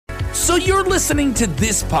So you're listening to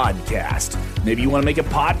this podcast. Maybe you want to make a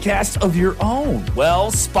podcast of your own.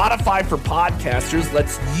 Well, Spotify for Podcasters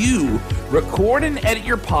lets you record and edit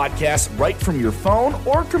your podcast right from your phone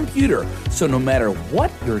or computer. So no matter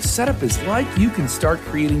what your setup is like, you can start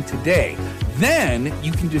creating today. Then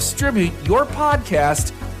you can distribute your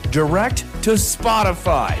podcast direct to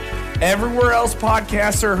Spotify. Everywhere else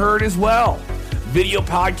podcasts are heard as well. Video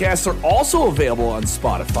podcasts are also available on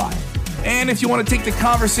Spotify. And if you want to take the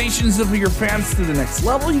conversations of your fans to the next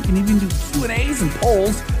level, you can even do Q&As and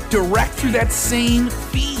polls direct through that same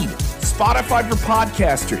feed. Spotify for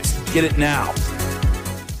Podcasters. Get it now.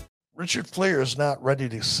 Richard Flair is not ready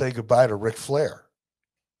to say goodbye to Ric Flair,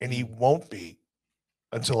 and he won't be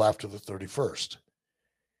until after the 31st.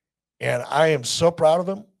 And I am so proud of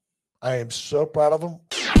him. I am so proud of him.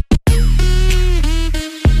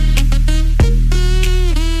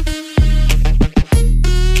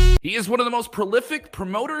 He is one of the most prolific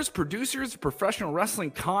promoters, producers of professional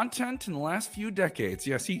wrestling content in the last few decades.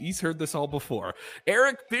 Yes, he's heard this all before.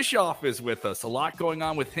 Eric Bischoff is with us. A lot going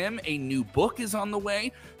on with him. A new book is on the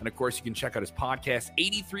way. And, of course, you can check out his podcast,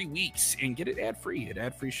 83 Weeks, and get it ad-free at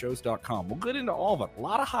adfreeshows.com. We'll get into all of it. A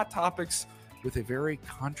lot of hot topics with a very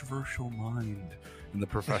controversial mind in the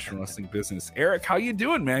professional wrestling business. Eric, how you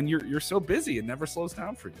doing, man? You're so busy. It never slows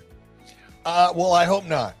down for you. Well, I hope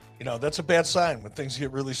not. You know, that's a bad sign when things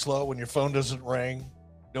get really slow, when your phone doesn't ring,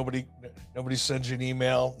 nobody sends you an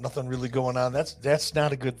email, nothing really going on. That's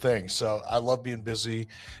not a good thing. So I love being busy.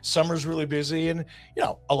 Summer's really busy, and you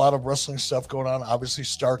know, a lot of wrestling stuff going on. Obviously,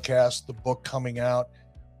 StarCast, the book coming out,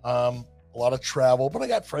 a lot of travel. But I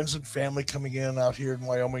got friends and family coming in out here in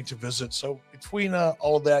Wyoming to visit. So between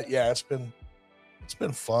all of that, yeah, it's been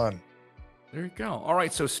fun. There you go. All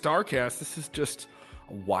right, so StarCast, this is just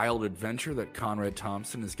wild adventure that Conrad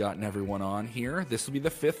Thompson has gotten everyone on here. This will be the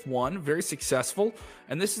fifth one, very successful,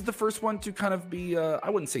 and this is the first one to kind of be I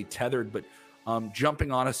wouldn't say tethered, but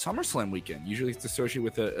jumping on a SummerSlam weekend. Usually it's associated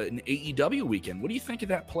with an AEW weekend. What do you think of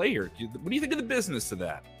that play here? What do you think of the business of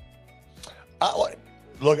that?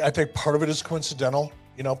 Look, I think part of it is coincidental.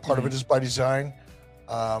 You know, part of it is by design.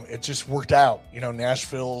 It just worked out. You know,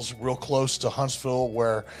 Nashville's real close to Huntsville,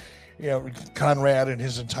 where you know, Conrad and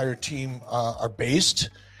his entire team are based.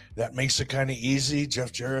 That makes it kind of easy.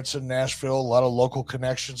 Jeff Jarrett's in Nashville. A lot of local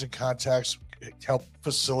connections and contacts help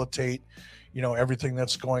facilitate, you know, everything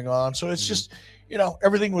that's going on. So it's just, you know,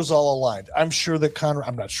 everything was all aligned. I'm sure that Conrad,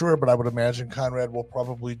 I'm not sure, but I would imagine Conrad will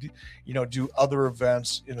probably, do other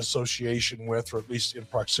events in association with, or at least in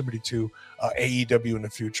proximity to AEW in the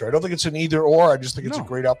future. I don't think it's an either or. I just think it's a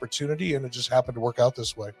great opportunity, and it just happened to work out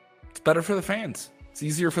this way. It's better for the fans. It's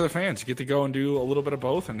easier for the fans. You get to go and do a little bit of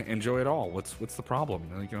both and enjoy it all. What's the problem?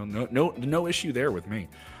 Like, you know, no issue there with me.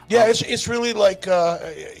 Yeah, it's really like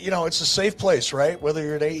it's a safe place, right? Whether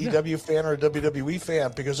you're an AEW fan or a WWE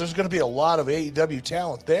fan, because there's going to be a lot of AEW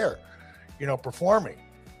talent there, you know, performing.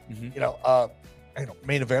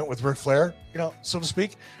 Main event with Ric Flair, you know, so to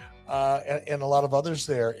speak, and a lot of others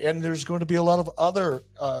there. And there's going to be a lot of other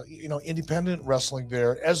independent wrestling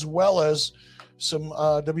there, as well as some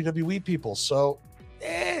WWE people. So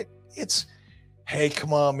hey,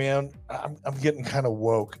 come on, man. I'm getting kind of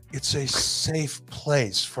woke. It's a safe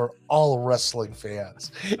place for all wrestling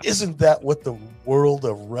fans. Isn't that what the world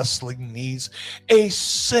of wrestling needs? A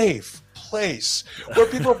safe place where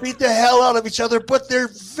people beat the hell out of each other, but they're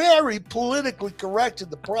very politically correct in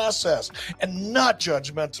the process and not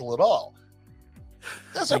judgmental at all.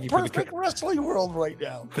 That's a perfect wrestling world right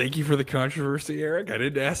now. Thank you for the controversy, Eric. I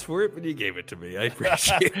didn't ask for it, but you gave it to me. I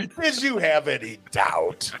appreciate it. Did you have any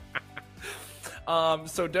doubt?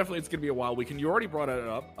 So definitely it's going to be a wild weekend. You already brought it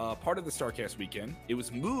up. Part of the StarCast weekend, it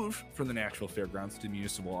was moved from the Nashville Fairgrounds to the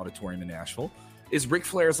Municipal Auditorium in Nashville, is Ric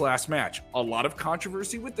Flair's last match. A lot of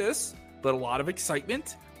controversy with this, but a lot of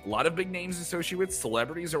excitement. A lot of big names associated with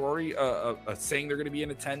celebrities are already saying they're going to be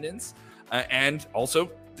in attendance. And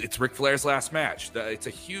also, it's Ric Flair's last match. It's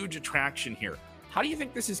a huge attraction here. How do you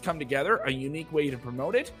think this has come together? A unique way to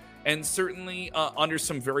promote it, and certainly under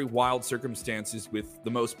some very wild circumstances with the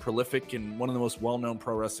most prolific and one of the most well-known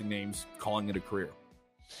pro wrestling names calling it a career.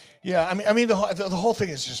 Yeah, I mean the whole thing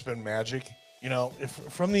has just been magic. You know,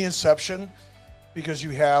 from the inception, because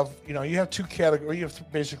you have two categories. You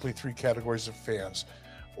have basically three categories of fans,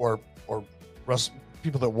 or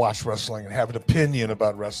people that watch wrestling and have an opinion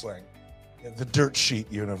about wrestling. The dirt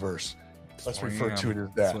sheet universe. Let's refer to it as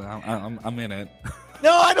that. So I'm in it.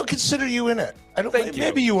 No, I don't consider you in it. I don't.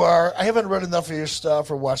 Maybe you are. I haven't read enough of your stuff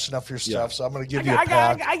or watched enough of your stuff, so I'm going to give you a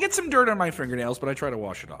pass. I get some dirt on my fingernails, but I try to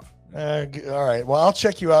wash it off. All right. Well, I'll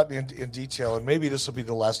check you out in detail, and maybe this will be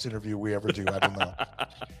the last interview we ever do. I don't know.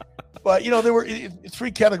 But, there were three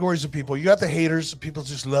categories of people. You got the haters. People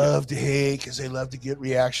just love to hate because they love to get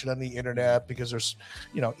reaction on the internet because there's,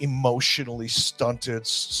 emotionally stunted,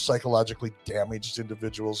 psychologically damaged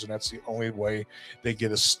individuals. And that's the only way they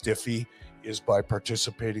get a stiffy is by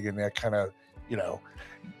participating in that kind of,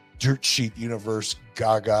 dirt sheet universe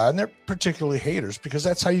gaga. And they're particularly haters because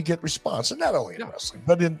that's how you get response. And not only in wrestling,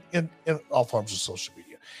 but in all forms of social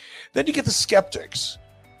media. Then you get the skeptics.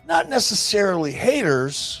 Not necessarily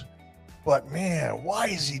haters, but man, why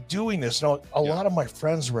is he doing this? Now, a lot of my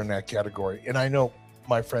friends were in that category, and I know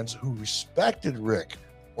my friends who respected Rick,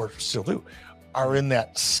 or still do, are in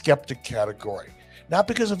that skeptic category. Not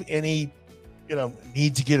because of any,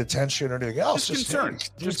 need to get attention or anything else. Just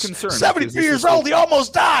concerned. 73 years old, he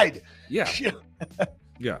almost died. Yeah.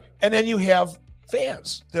 Yeah. And then you have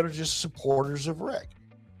fans that are just supporters of Rick.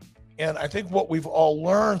 And I think what we've all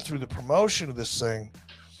learned through the promotion of this thing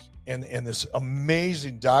and this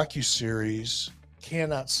amazing docuseries,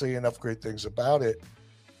 cannot say enough great things about it,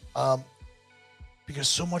 because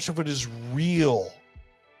so much of it is real.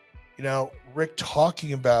 Rick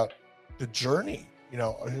talking about the journey,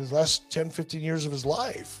 his last 10, 15 years of his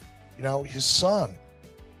life, his son,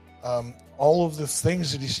 all of the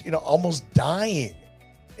things that he's, almost dying.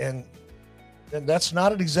 And that's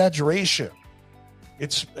not an exaggeration.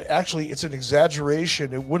 It's an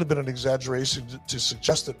exaggeration. It would have been an exaggeration to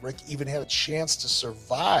suggest that Rick even had a chance to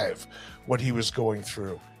survive what he was going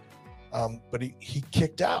through. But he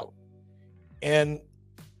kicked out. And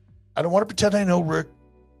I don't want to pretend I know Rick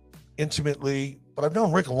intimately, but I've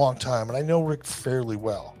known Rick a long time, and I know Rick fairly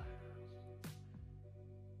well.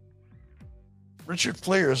 Richard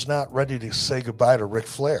Flair is not ready to say goodbye to Ric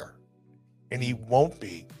Flair, and he won't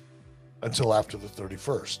be until after the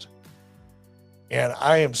 31st. And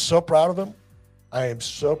I am so proud of him. I am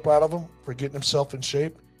so proud of him for getting himself in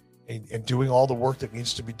shape and doing all the work that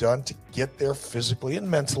needs to be done to get there physically and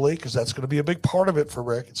mentally, because that's going to be a big part of it for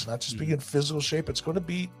Rick. It's not just being in physical shape. It's going to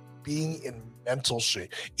be being in mental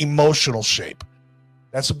shape, emotional shape.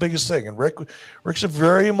 That's the biggest thing. And Rick's a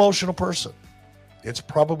very emotional person. It's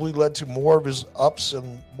probably led to more of his ups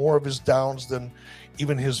and more of his downs than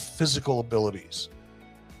even his physical abilities.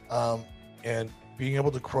 And being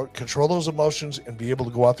able to control those emotions and be able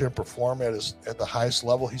to go out there and perform at the highest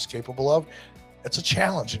level he's capable of, it's a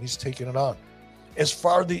challenge, and he's taking it on. As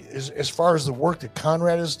far as the work that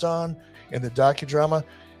Conrad has done in the docudrama,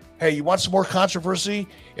 hey, you want some more controversy?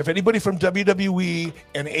 If anybody from WWE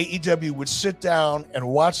and AEW would sit down and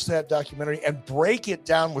watch that documentary and break it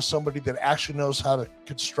down with somebody that actually knows how to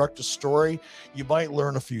construct a story, you might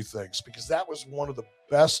learn a few things, because that was one of the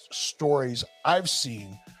best stories I've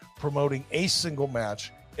seen promoting a single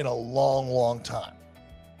match in a long, long time.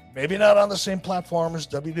 Maybe not on the same platform as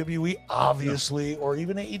WWE, obviously, or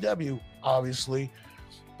even AEW, obviously,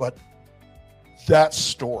 but that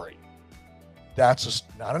story, that's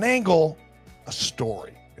not an angle, a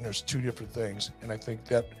story. And there's two different things. And I think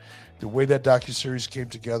that the way that docuseries came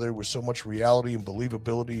together with so much reality and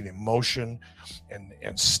believability and emotion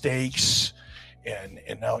and stakes, and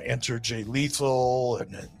now enter Jay Lethal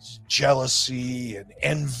and jealousy and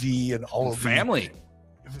envy and all of family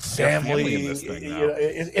in this thing now.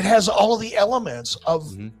 It has all of the elements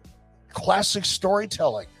of classic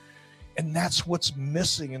storytelling, and that's what's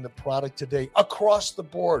missing in the product today across the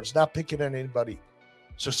boards. Not picking on anybody,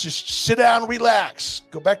 so just sit down, relax,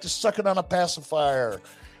 go back to sucking on a pacifier,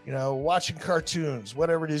 watching cartoons,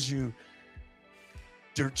 whatever it is you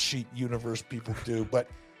dirt sheet universe people do. But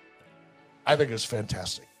I think it's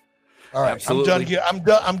fantastic. All right, absolutely.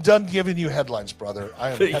 I'm done giving you headlines, brother. I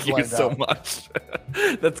am. Thank you so much.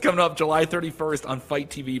 That's coming up July 31st on Fight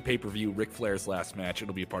TV pay-per-view. Ric Flair's last match.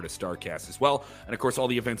 It'll be a part of StarCast as well, and of course, all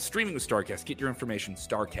the events streaming with StarCast. Get your information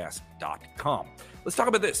starcast.com. Let's talk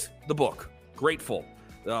about this. The book, Grateful.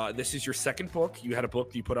 This is your second book. You had a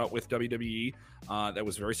book you put out with WWE that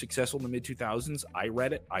was very successful in the mid-2000s. I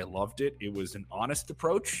read it. I loved it. It was an honest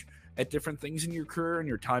approach at different things in your career and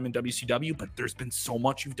your time in WCW, but there's been so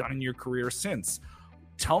much you've done in your career since.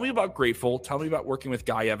 Tell me about Grateful. Tell me about working with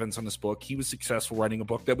Guy Evans on this book. He was successful writing a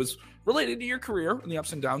book that was related to your career and the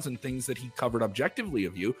ups and downs and things that he covered objectively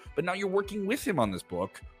of you, but now you're working with him on this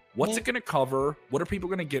book. What's it going to cover? What are people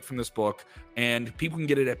going to get from this book? And people can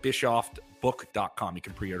get it at bischoffbook.com. You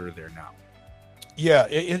can pre-order there now. Yeah,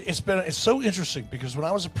 it's so interesting, because when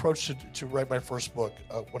I was approached to write my first book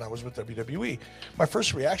when I was with WWE, my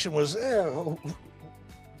first reaction was,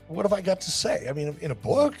 what have I got to say? I mean, in a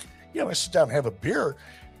book, I sit down and have a beer,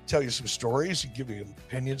 tell you some stories and give you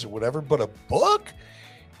opinions or whatever, but a book?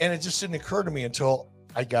 And it just didn't occur to me until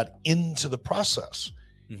I got into the process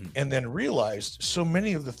and then realized so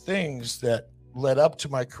many of the things that led up to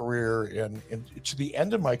my career and to the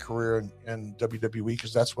end of my career in WWE,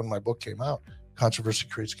 because that's when my book came out, Controversy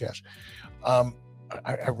Creates Cash.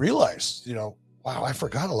 I realized, wow, I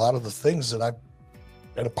forgot a lot of the things that I've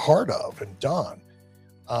been a part of and done.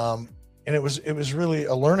 And it was really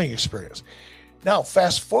a learning experience. Now,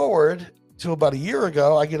 fast forward to about a year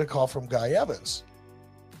ago, I get a call from Guy Evans,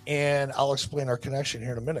 and I'll explain our connection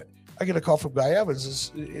here in a minute. I get a call from Guy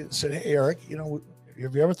Evans and said, "Hey, Eric, have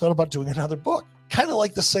you ever thought about doing another book?" Kind of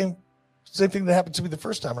like the same thing that happened to me the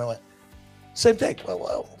first time. And I went, same thing.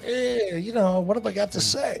 Well, what have I got to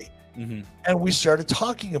say? Mm-hmm. And we started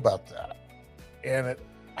talking about that. And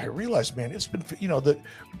I realized, man, it's been,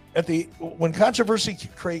 when Controversy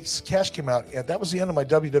Creates Cash came out, and that was the end of my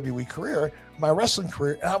WWE career, my wrestling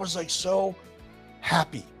career. And I was like so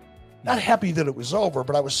happy, not happy that it was over,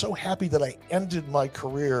 but I was so happy that I ended my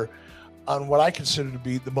career on what I consider to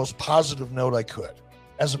be the most positive note I could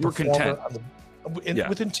as a performer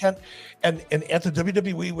with intent. And at the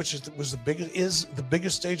WWE, which is the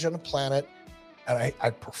biggest stage on the planet. And I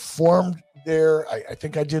performed there. I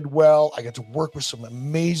think I did well. I got to work with some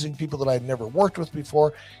amazing people that I'd never worked with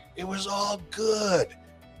before. It was all good.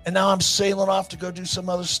 And now I'm sailing off to go do some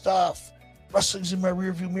other stuff. Wrestling's in my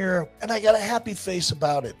rearview mirror, and I got a happy face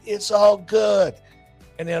about it. It's all good.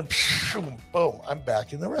 And then, boom, I'm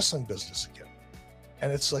back in the wrestling business again.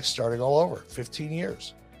 And it's like starting all over, 15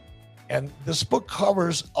 years. And this book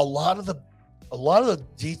covers a lot of the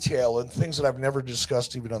detail and things that I've never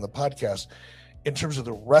discussed even on the podcast in terms of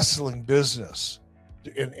the wrestling business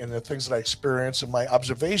and the things that I experienced and my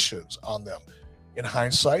observations on them in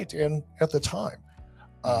hindsight and at the time.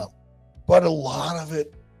 But a lot of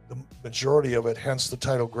it, the majority of it, hence the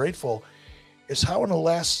title Grateful, is how in the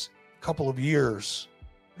last couple of years,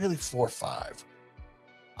 really 4 or 5,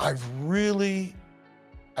 I really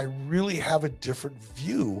have a different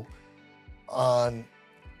view on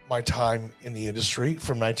my time in the industry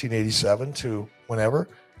from 1987 to whenever.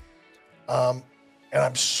 And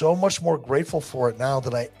I'm so much more grateful for it now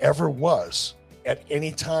than I ever was at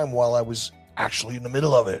any time while I was actually in the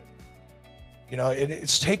middle of it.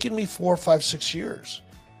 It's taken me 4, 5, 6 years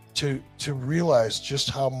to realize just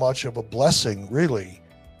how much of a blessing, really,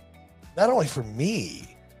 not only for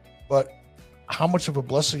me, but how much of a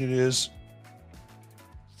blessing it is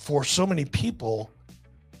for so many people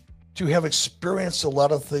to have experienced a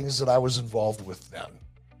lot of things that I was involved with then.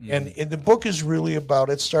 Mm. And the book is really about,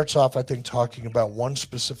 it starts off, I think, talking about one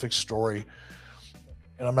specific story,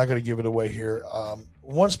 and I'm not going to give it away here.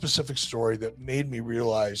 One specific story that made me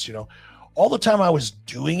realize, all the time I was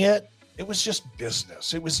doing it, it was just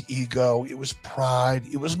business. It was ego. It was pride.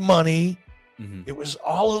 It was money. Mm-hmm. It was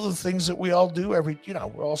all of the things that we all do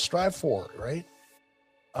we all strive for, right?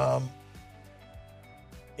 And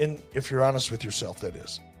if you're honest with yourself, that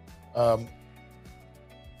is.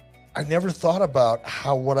 I never thought about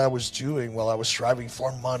how what I was doing while I was striving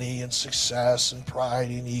for money and success and pride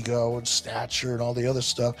and ego and stature and all the other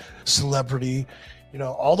stuff, celebrity,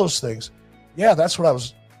 all those things. Yeah, that's what I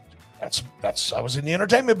was. I was in the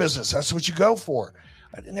entertainment business. That's what you go for.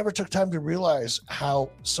 I never took time to realize how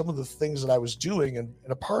some of the things that I was doing and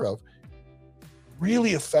a part of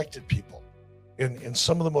really affected people in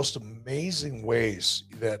some of the most amazing ways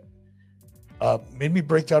that made me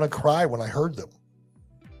break down and cry when I heard them.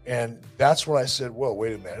 And that's when I said, whoa,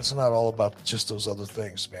 wait a minute. It's not all about just those other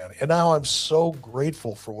things, man. And now I'm so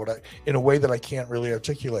grateful for in a way that I can't really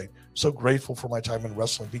articulate, so grateful for my time in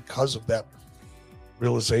wrestling because of that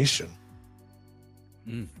realization.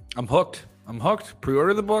 I'm hooked.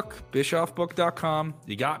 Pre-order the book, bischoffbook.com.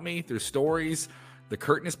 You got me. There's stories. The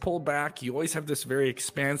curtain is pulled back. You always have this very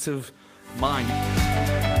expansive mind.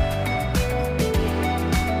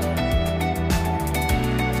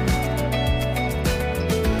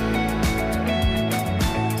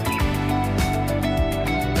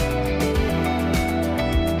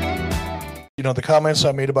 The comments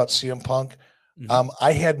I made about CM Punk,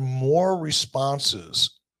 I had more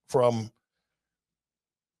responses from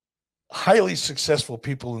highly successful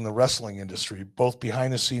people in the wrestling industry, both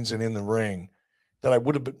behind the scenes and in the ring, that I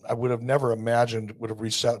would have never imagined would have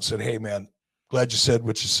reached out and said, "Hey, man, glad you said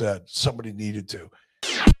what you said. Somebody needed to."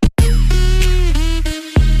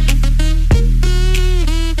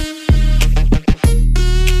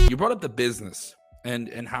 You brought up the business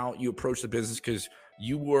and how you approach the business because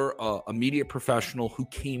you were a media professional who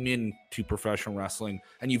came into professional wrestling,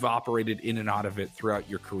 and you've operated in and out of it throughout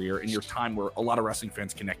your career and your time where a lot of wrestling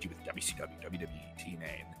fans connect you with WCW, WWE,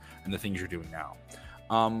 TNA, and the things you're doing now.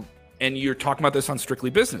 And you're talking about this on Strictly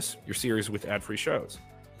Business, your series with ad-free shows.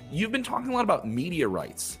 You've been talking a lot about media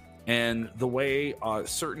rights and the way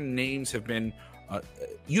certain names have been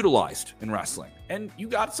utilized in wrestling. And you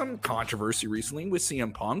got some controversy recently with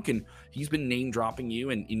CM Punk, and he's been name dropping you,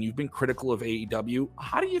 and you've been critical of AEW.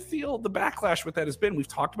 How do you feel the backlash with that has been? We've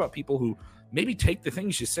talked about people who maybe take the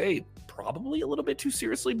things you say probably a little bit too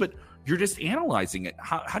seriously, but you're just analyzing it.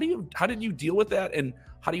 How did you deal with that, and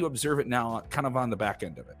how do you observe it now, kind of on the back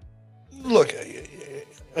end of it? Look,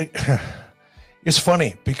 it's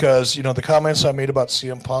funny because, the comments I made about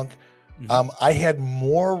CM Punk, I had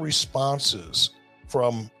more responses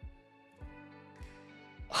from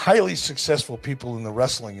highly successful people in the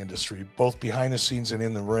wrestling industry, both behind the scenes and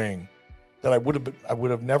in the ring, that I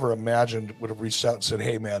would have never imagined would have reached out and said,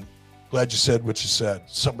 "Hey, man, glad you said what you said.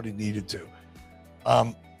 Somebody needed to."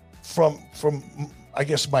 From I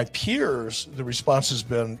guess my peers, the response has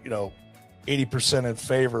been 80% in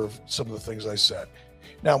favor of some of the things I said.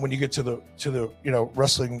 Now, when you get to the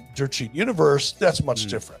wrestling dirt sheet universe, that's much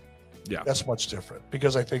different. Yeah, that's much different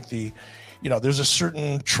because I think there's a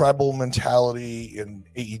certain tribal mentality in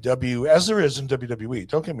AEW as there is in WWE.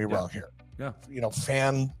 Don't get me wrong here. Yeah,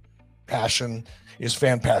 fan passion is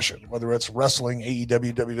fan passion, whether it's wrestling,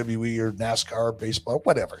 AEW, WWE, or NASCAR, baseball,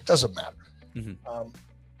 whatever. It doesn't matter.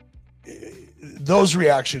 Those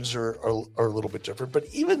reactions are a little bit different, but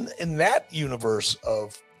even in that universe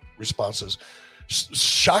of responses,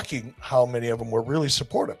 shocking how many of them were really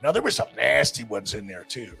supportive. Now, there were some nasty ones in there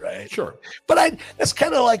too, right? Sure. But that's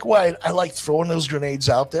kind of like why I like throwing those grenades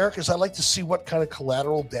out there, because I like to see what kind of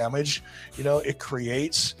collateral damage, it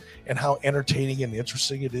creates, and how entertaining and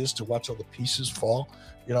interesting it is to watch all the pieces fall,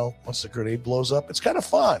 once the grenade blows up. It's kind of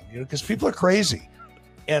fun, because people are crazy,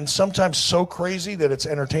 and sometimes so crazy that it's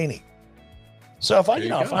entertaining. So if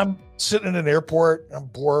I'm sitting in an airport, I'm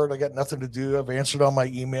bored, I got nothing to do, I've answered all my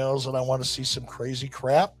emails, and I want to see some crazy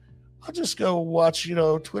crap, I'll just go watch,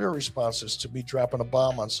 Twitter responses to me dropping a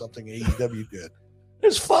bomb on something AEW did.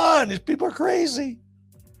 It's fun. These people are crazy.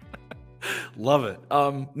 Love it.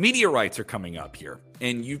 Media rights are coming up here,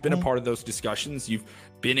 and you've been a part of those discussions. You've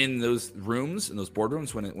been in those rooms, in those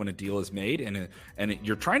boardrooms when a deal is made, and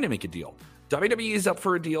you're trying to make a deal. WWE is up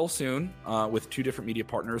for a deal soon with two different media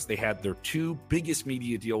partners. They had their two biggest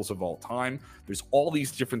media deals of all time. There's all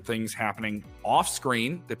these different things happening off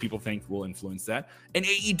screen that people think will influence that. And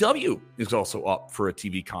AEW is also up for a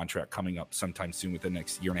TV contract coming up sometime soon, within the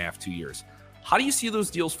next year and a half, 2 years. How do you see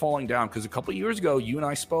those deals falling down? Because a couple of years ago, you and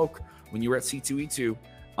I spoke when you were at C2E2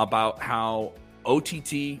 about how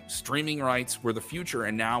OTT streaming rights were the future.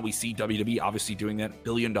 And now we see WWE obviously doing that $1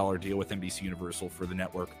 billion deal with NBC Universal for the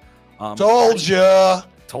network. Told you.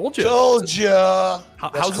 How's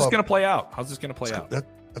this going to play out?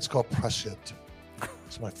 That's called prescient.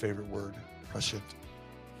 It's my favorite word, prescient.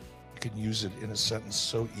 You can use it in a sentence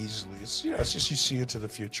so easily. It's just you see into the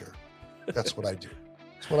future. That's what I do.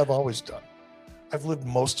 It's what I've always done. I've lived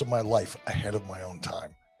most of my life ahead of my own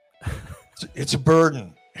time. It's a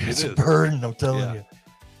burden. It's a burden, I'm telling you.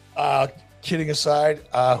 Kidding aside,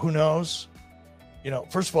 who knows?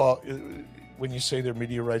 First of all, when you say their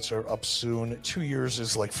media rights are up soon, 2 years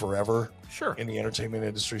is like forever. Sure. In the entertainment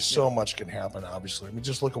industry, so much can happen, obviously. I mean,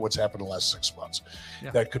 just look at what's happened in the last 6 months.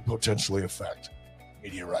 That could potentially affect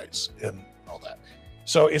media rights and all that.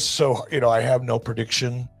 So I have no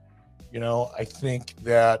prediction. I think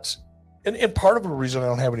that, and part of the reason I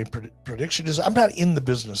don't have any prediction is I'm not in the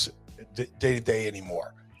business day to day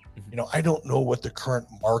anymore. I don't know what the current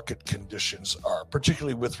market conditions are,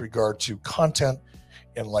 particularly with regard to content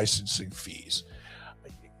and licensing fees.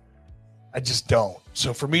 I just don't.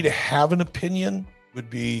 So for me to have an opinion would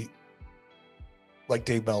be like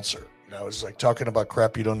Dave Meltzer. It's like talking about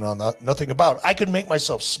crap you don't know nothing about. I could make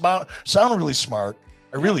myself sound really smart.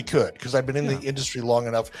 I really could, because I've been in the industry long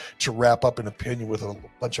enough to wrap up an opinion with a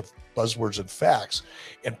bunch of buzzwords and facts,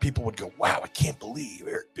 and people would go, "Wow, I can't believe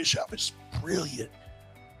Eric Bischoff is brilliant."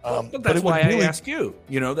 But that's why I ask you.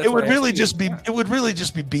 It would really just be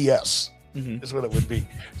BS. Is what it would be.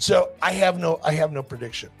 So I have no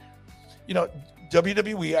prediction.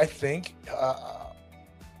 WWE, I think,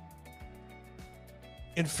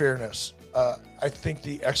 in fairness, I think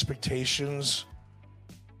the expectations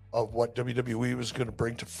of what WWE was going to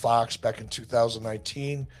bring to Fox back in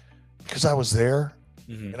 2019, because I was there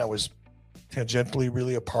and I was tangentially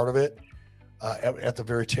really a part of it at the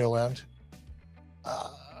very tail end.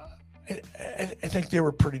 I think they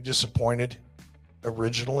were pretty disappointed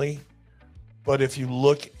originally. But if you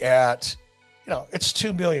look at, it's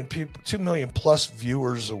 2 million people, 2 million plus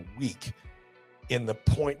viewers a week in the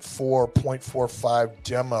 0.4, 0.45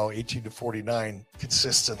 demo, 18 to 49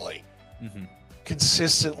 consistently.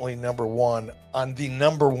 Consistently number one on the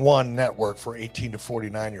number one network for 18 to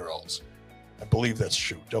 49-year-olds. I believe that's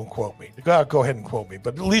true. Don't quote me. Go ahead and quote me,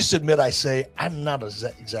 but at least admit I say I'm not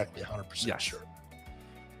exactly 100% sure.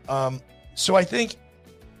 So I think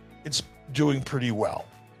it's doing pretty well.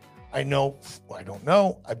 I don't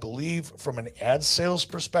know. I believe from an ad sales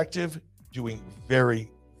perspective, doing very,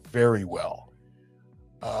 very well.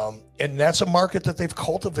 And that's a market that they've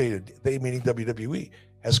cultivated. They, meaning WWE,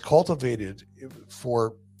 has cultivated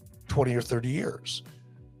for 20 or 30 years.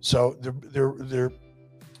 So they're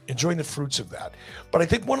enjoying the fruits of that. But I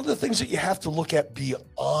think one of the things that you have to look at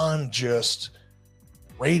beyond just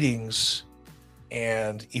ratings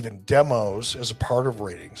and even demos as a part of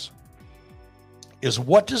ratings is,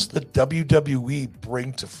 what does the WWE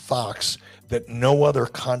bring to Fox that no other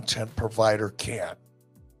content provider can?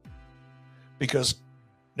 Because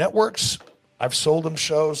networks, I've sold them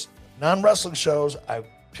shows, non-wrestling shows. I've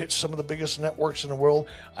pitched some of the biggest networks in the world.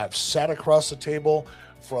 I've sat across the table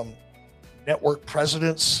from network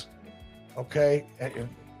presidents, okay? And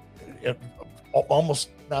almost,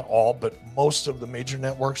 not all, but most of the major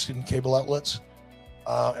networks and cable outlets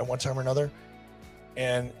at one time or another.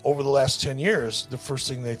 And over the last 10 years, the first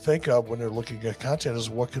thing they think of when they're looking at content is,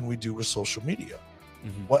 what can we do with social media?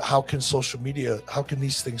 How can social media, how can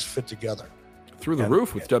these things fit together? Through the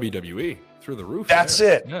roof with WWE. Through the roof. That's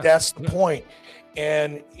it. Yeah. That's the point.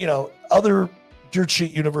 And, other Dirt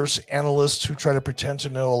Sheet Universe analysts who try to pretend to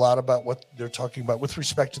know a lot about what they're talking about with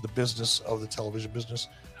respect to the business of the television business.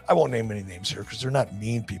 I won't name any names here because they're not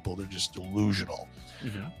mean people. They're just delusional.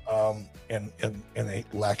 And they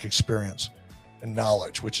lack experience and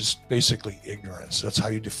knowledge, which is basically ignorance. That's how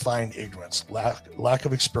you define ignorance: lack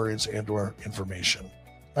of experience and or information,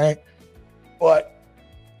 right? But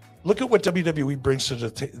look at what WWE brings to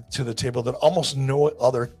the table that almost no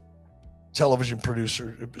other television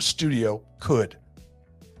producer studio could.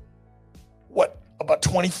 What, about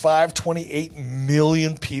 28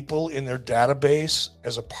 million people in their database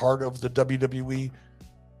as a part of the WWE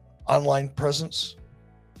online presence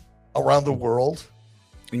around the world?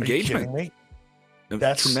 Engagement. Are you kidding me?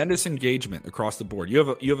 That's tremendous engagement across the board. You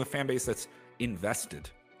have a fan base that's invested.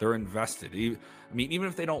 They're invested. I mean, even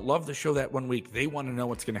if they don't love the show that one week, they want to know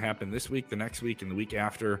what's going to happen this week, the next week, and the week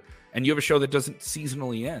after. And you have a show that doesn't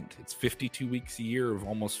seasonally end. It's 52 weeks a year of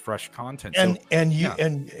almost fresh content. And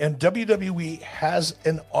WWE has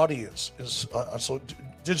an audience, so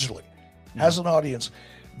digitally has an audience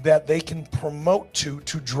that they can promote to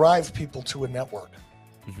drive people to a network.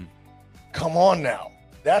 Come on now.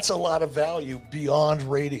 That's a lot of value beyond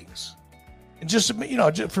ratings. And just,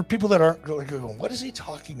 for people that aren't going, what is he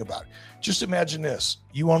talking about? Just imagine this.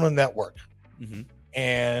 You own a network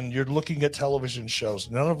and you're looking at television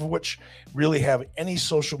shows, none of which really have any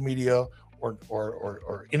social media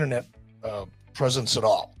or internet presence at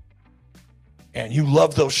all. And you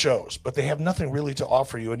love those shows, but they have nothing really to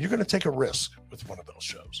offer you. And you're going to take a risk with one of those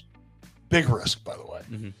shows. Big risk, by the way.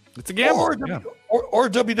 It's a gamble. Or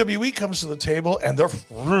WWE comes to the table and they're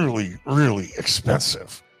really, really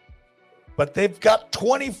expensive. But they've got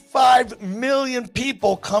 25 million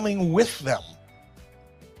people coming with them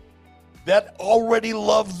that already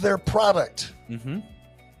love their product.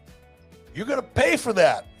 You're going to pay for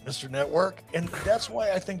that, Mr. Network. And that's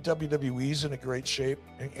why I think WWE's in great shape,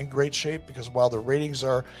 because while the ratings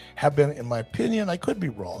have been, in my opinion, I could be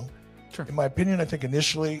wrong. Sure. In my opinion, I think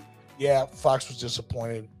initially, Fox was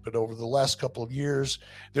disappointed, but over the last couple of years,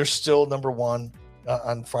 they're still number one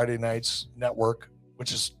on Friday nights network,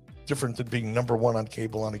 which is different than being number one on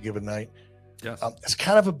cable on a given night. Yes. It's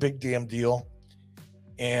kind of a big damn deal.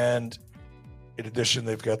 And in addition,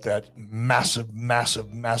 they've got that massive,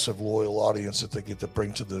 massive, massive loyal audience that they get to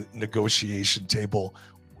bring to the negotiation table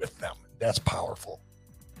with them. That's powerful.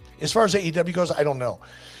 As far as AEW goes, I don't know.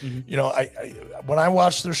 I when I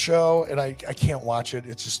watch their show and I can't watch it,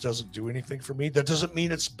 it just doesn't do anything for me. That doesn't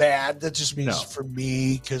mean it's bad. That just means for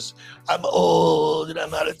me, because I'm old and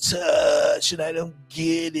I'm out of touch and I don't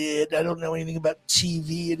get it. I don't know anything about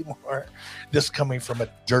TV anymore. This coming from a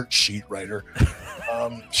dirt sheet writer.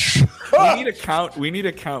 We need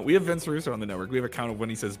a count. We have Vince Russo on the network. We have a count of when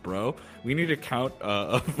he says bro. We need a count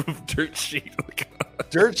of dirt sheet.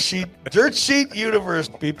 Dirt sheet universe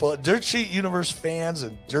people, dirt sheet universe fans,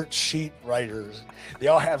 and dirt sheet writers. They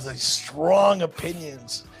all have these strong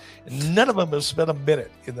opinions. None of them have spent a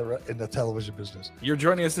minute in the television business. You're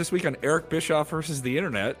joining us this week on Eric Bischoff versus the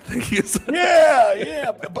internet.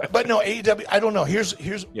 Yeah. But no, AEW. I don't know. Here's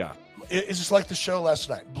It's just like the show last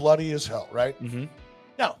night, bloody as hell, right?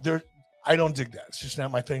 Now I don't dig that. It's just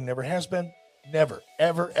not my thing. Never has been. Never,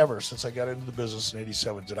 ever, ever since I got into the business in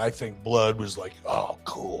 '87 did I think blood was like, oh,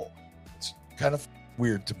 cool. It's kind of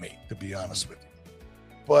weird to me, to be honest with you.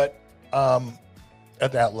 But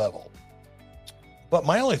at that level. But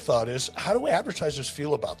my only thought is, how do advertisers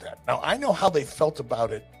feel about that? Now, I know how they felt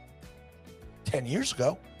about it 10 years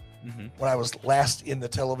ago when I was last in the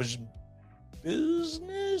television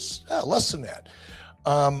business. Less than that.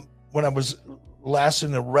 When I was last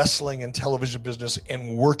in the wrestling and television business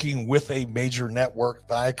and working with a major network,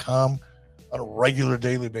 Viacom, on a regular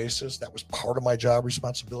daily basis. That was part of my job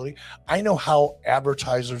responsibility. I know how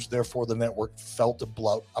advertisers, therefore the network, felt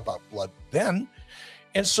about blood then.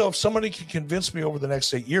 And so if somebody can convince me over the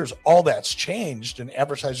next 8 years, all that's changed and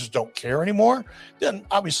advertisers don't care anymore, then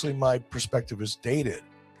obviously my perspective is dated.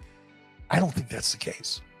 I don't think that's the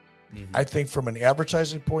case. I think from an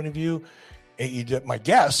advertising point of view, AEW, my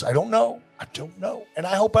guess, I don't know. And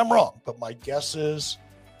I hope I'm wrong, but my guess is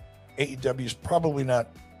AEW is probably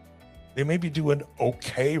not. They may be doing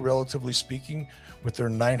okay, relatively speaking, with their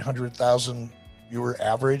 900,000 viewer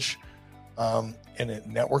average. And a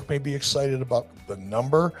network may be excited about the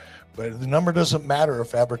number, but the number doesn't matter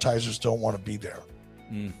if advertisers don't want to be there.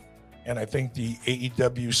 And I think the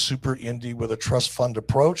AEW super indie with a trust fund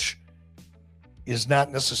approach is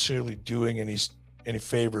not necessarily doing any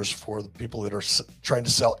favors for the people that are trying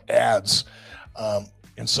to sell ads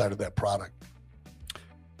inside of that product.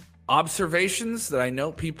 Observations that I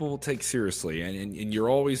know people will take seriously, and you're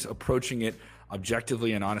always approaching it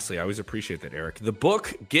objectively and honestly. I always appreciate that, Eric. The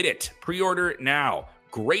book, get it. Pre-order it now.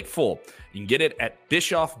 Grateful. You can get it at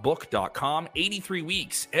bischoffbook.com. 83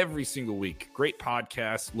 weeks, every single week. Great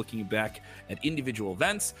podcast looking back at individual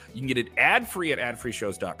events. You can get it ad-free at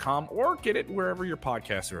adfreeshows.com or get it wherever your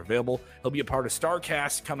podcasts are available. He'll be a part of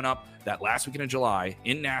StarCast coming up that last weekend of July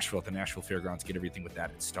in Nashville at the Nashville Fairgrounds. Get everything with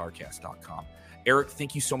that at starcast.com. Eric,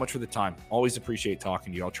 thank you so much for the time. Always appreciate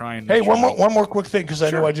talking to you. I'll try and one more quick thing, because I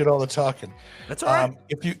know I did all the talking. That's all right.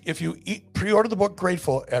 If you pre-order the book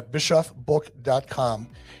Grateful at bischoffbook.com,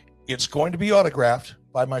 it's going to be autographed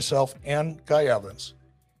by myself and Guy Evans.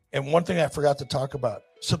 And one thing I forgot to talk about,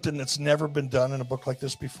 something that's never been done in a book like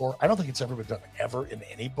this before. I don't think it's ever been done ever in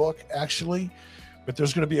any book, actually. But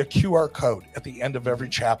there's going to be a QR code at the end of every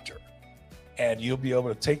chapter. And you'll be able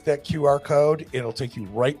to take that QR code. It'll take you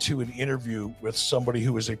right to an interview with somebody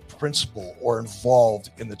who is a principal or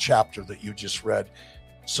involved in the chapter that you just read,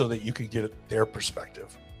 so that you can get their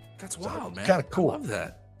perspective. That's wild, man. Kind of cool. I love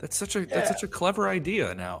that. That's such a clever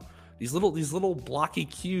idea. Now, these little blocky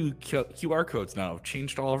QR codes now have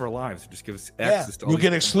changed all of our lives. It just gives access to all. You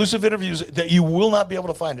get exclusive interviews that you will not be able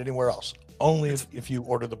to find anywhere else. Only if you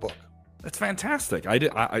order the book. That's fantastic. I'm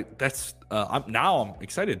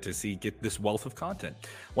excited to get this wealth of content.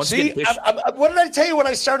 What did I tell you when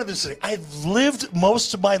I started this thing? I've lived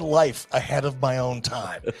most of my life ahead of my own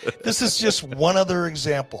time. This is just one other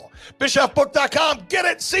example. BischoffBook.com. Get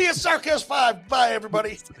it. See you, Sarcast 5. Bye,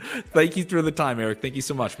 everybody. Thank you for the time, Eric. Thank you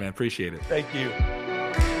so much, man. Appreciate it. Thank you.